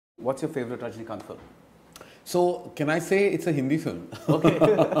What's your favorite Rajnikant film? So, can I say it's a Hindi film? Okay.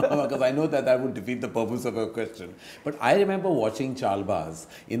 Because I know that that would defeat the purpose of your question. But I remember watching Chalbaz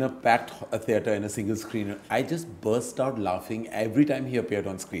in a packed theatre in a single screen. I just burst out laughing every time he appeared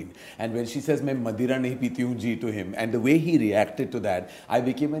on screen. And when she says, "Main Madira nahi piti hu ji" to him, and the way he reacted to that, I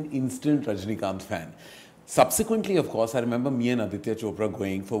became an instant Rajnikant fan. Subsequently, of course, I remember me and Aditya Chopra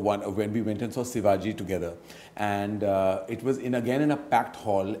going for one when we went and saw Shivaji together, and it was again in a packed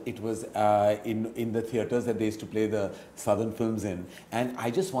hall. It was in the theaters that they used to play the southern films in, and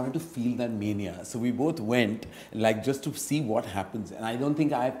I just wanted to feel that mania. So we both went like just to see what happens, and I don't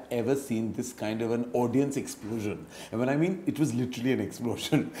think I've ever seen this kind of an audience explosion. And when I mean it was literally an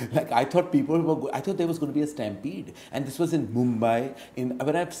explosion, like I thought I thought there was going to be a stampede, and this was in Mumbai.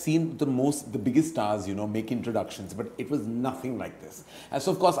 Where I've seen the biggest stars, make introductions, but it was nothing like this. And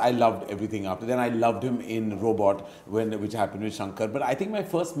so of course I loved everything after. Then I loved him in Robot, which happened with Shankar. But I think my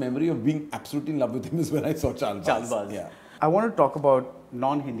first memory of being absolutely in love with him is when I saw Chalbaz. Yeah. I want to talk about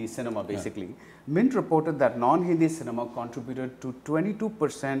non-Hindi cinema basically. Yeah. Mint reported that non-Hindi cinema contributed to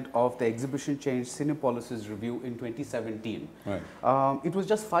 22% of the exhibition change Cinepolis's review in 2017. Right. It was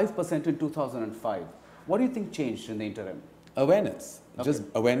just 5% in 2005. What do you think changed in the interim? Awareness. Okay. Just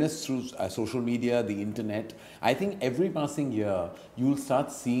awareness through social media, the internet. I think every passing year, you'll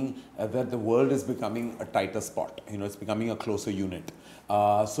start seeing that the world is becoming a tighter spot. It's becoming a closer unit.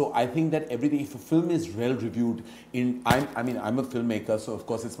 So I think that if a film is well reviewed, I'm a filmmaker, so of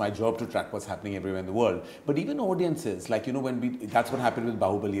course it's my job to track what's happening everywhere in the world. But even audiences, like, that's what happened with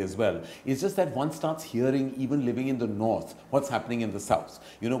Baahubali as well. It's just that one starts hearing, even living in the north, what's happening in the south.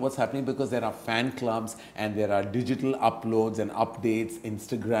 What's happening because there are fan clubs and there are digital uploads and updates.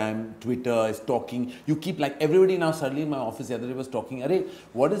 Instagram, Twitter is talking. You keep like everybody now suddenly in my office the other day was talking, "Arey,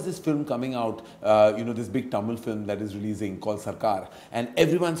 what is this film coming out? This big Tamil film that is releasing called Sarkar." And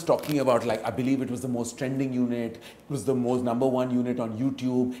everyone's talking about, like, I believe it was the most trending unit. It was the most #1 unit on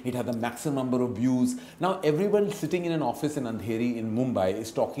YouTube. It had the maximum number of views. Now everyone sitting in an office in Andheri in Mumbai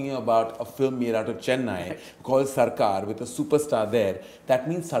is talking about a film made out of Chennai called Sarkar with a superstar there. That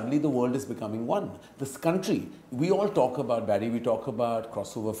means suddenly the world is becoming one. This country, we all talk about, Barry, we talk about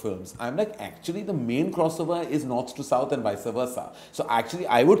crossover films. I'm like, actually the main crossover is north to south and vice versa. So actually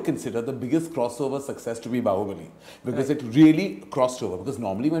I would consider the biggest crossover success to be Baahubali, because it really crossed over. Because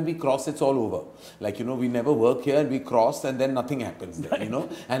normally when we cross, it's all over. Like, we never work here and we cross and then nothing happens there,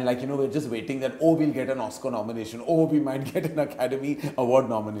 And like, we're just waiting that, oh, we'll get an Oscar nomination. Oh, we might get an Academy Award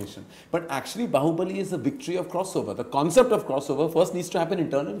nomination. But actually Baahubali is a victory of crossover. The concept of crossover first needs to happen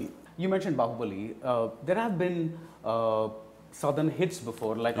internally. You mentioned Baahubali. There have been southern hits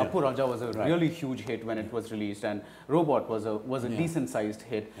before, like Appu Raja was a really huge hit when it was released, and Robot was a decent sized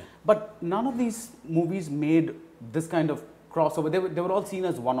hit. But none of these movies made this kind of crossover. They were all seen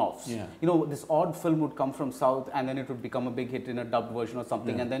as one-offs. This odd film would come from south and then it would become a big hit in a dubbed version or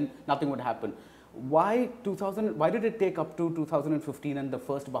something, and then nothing would happen. Why did it take up to 2015 and the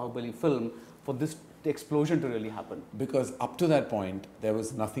first Baahubali film for this explosion to really happen? Because up to that point, there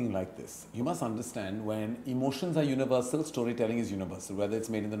was nothing like this. You must understand, when emotions are universal, storytelling is universal. Whether it's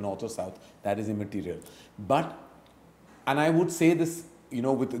made in the north or south, that is immaterial. But, and I would say this,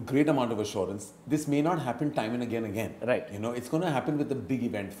 with a great amount of assurance, this may not happen time and again. Right. It's going to happen with the big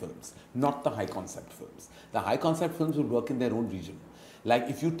event films, not the high concept films. The high concept films will work in their own region. Like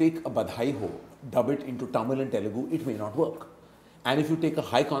if you take a Badhai Ho, dub it into Tamil and Telugu, it may not work. And if you take a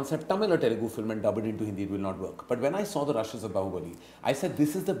high concept Tamil or Telugu film and dub it into Hindi, it will not work. But when I saw the rushes of Baahubali, I said,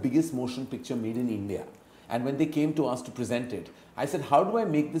 this is the biggest motion picture made in India. And when they came to us to present it, I said, how do I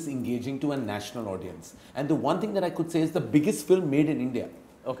make this engaging to a national audience? And the one thing that I could say is the biggest film made in India.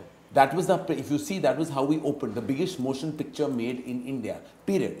 Okay. That was if you see, that was how we opened. The biggest motion picture made in India,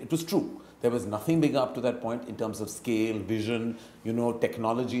 period. It was true. There was nothing bigger up to that point in terms of scale, vision,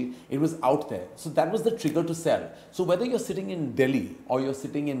 technology. It was out there. So that was the trigger to sell. So whether you're sitting in Delhi or you're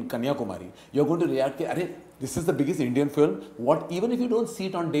sitting in Kanyakumari, you're going to react, this is the biggest Indian film. Even if you don't see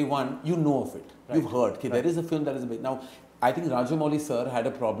it on day one, you know of it. Right. You've heard, there is a film that is big. Now, I think Rajamouli sir had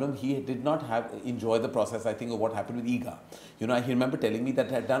a problem. He did not enjoy the process, I think, of what happened with Eega. He remember telling me that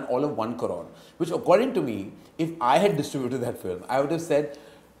he had done all of 1 crore, which according to me, if I had distributed that film, I would have said,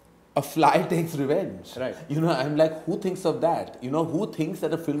 a fly takes revenge. Right. I'm like, who thinks of that? Who thinks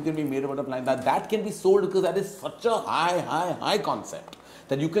that a film can be made about a fly? That can be sold because that is such a high concept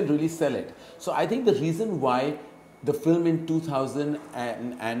that you can really sell it. So I think the reason why the film in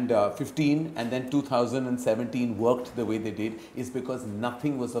 2015 and then 2017 worked the way they did is because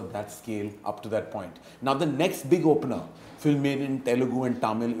nothing was of that scale up to that point. Now the next big opener, film made in Telugu and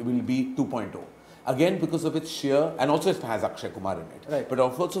Tamil, will be 2.0. Again, because of its sheer, and also it has Akshay Kumar in it, Right. but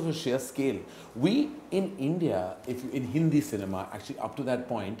also of its sheer scale. We in India, in Hindi cinema, actually up to that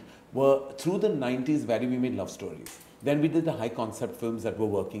point, were through the 90s where we made love stories. Then we did the high concept films that were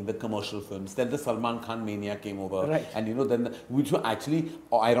working, the commercial films. Then the Salman Khan mania came over. Right. And then, which were actually,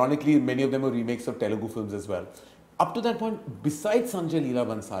 ironically, many of them were remakes of Telugu films as well. Up to that point, besides Sanjay Leela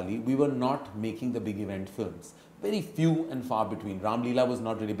Bhansali, we were not making the big event films. Very few and far between. Ram Leela was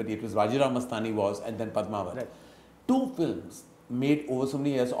not really, but it was Rajiram Mastani was, and then Padmavat. Right. 2 films made over so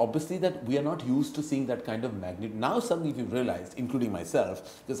many years, obviously that we are not used to seeing that kind of magnitude. Now suddenly we've realized, including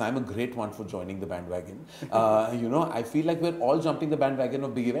myself, because I'm a great one for joining the bandwagon, I feel like we're all jumping the bandwagon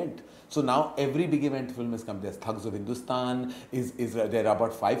of big event. So now every big event film has come. There's Thugs of Hindustan, there are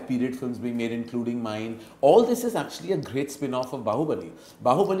about 5 period films being made, including mine. All this is actually a great spin-off of Baahubali.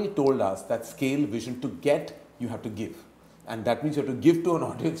 Baahubali told us that scale, vision, to get, you have to give. And that means you have to give to an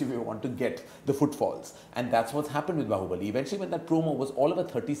audience if you want to get the footfalls. And that's what's happened with Baahubali. Eventually, when that promo was all of a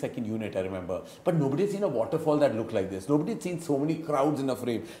 30-second unit, I remember. But nobody had seen a waterfall that looked like this. Nobody had seen so many crowds in a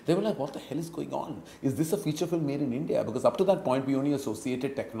frame. They were like, what the hell is going on? Is this a feature film made in India? Because up to that point, we only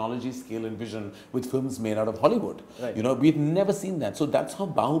associated technology, scale and vision with films made out of Hollywood. Right. We'd never seen that. So that's how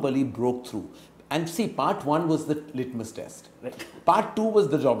Baahubali broke through. And see, part 1 was the litmus test. Right. Part 2 was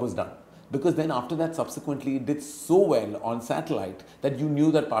the job was done. Because then after that, subsequently, it did so well on satellite that you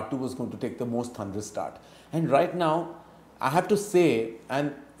knew that part 2 was going to take the most thunderous start. And right now, I have to say,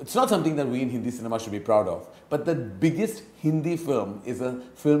 and it's not something that we in Hindi cinema should be proud of, but the biggest Hindi film is a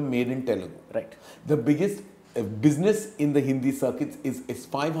film made in Telugu. Right. The biggest business in the Hindi circuits is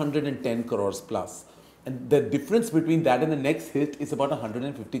 510 crores plus. And the difference between that and the next hit is about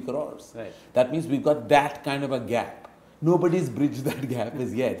 150 crores. Right. That means we've got that kind of a gap. Nobody's bridged that gap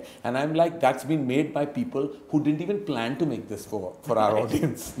as yet. And I'm like, that's been made by people who didn't even plan to make this for our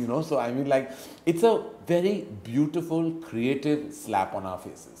audience, So I mean, like, it's a very beautiful, creative slap on our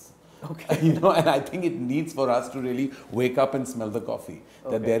faces. Okay. And I think it needs for us to really wake up and smell the coffee.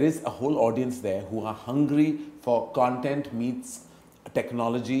 Okay. That there is a whole audience there who are hungry for content meets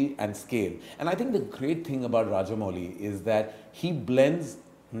technology and scale. And I think the great thing about Rajamouli is that he blends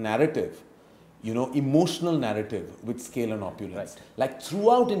narrative, emotional narrative with scale and opulence. Right. Like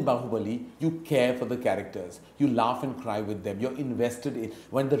throughout in Baahubali, you care for the characters. You laugh and cry with them. You're invested in.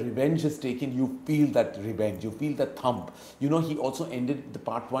 When the revenge is taken, you feel that revenge. You feel the thump. He also ended the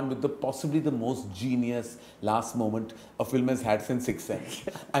part 1 with possibly the most genius last moment a film has had since Sixth Sense.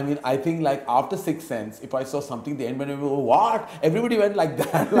 I mean, I think like after Sixth Sense, if I saw something, the end when what? Everybody went like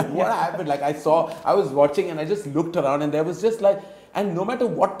that. Like, what happened? Like I was watching and I just looked around and there was just like, and no matter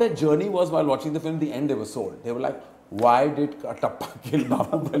what their journey was while watching the film, the end they were sold. They were like, why did Katappa kill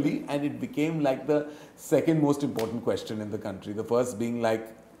Baahubali? And it became like the second most important question in the country. The first being like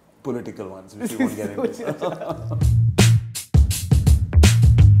political ones, which we won't get into.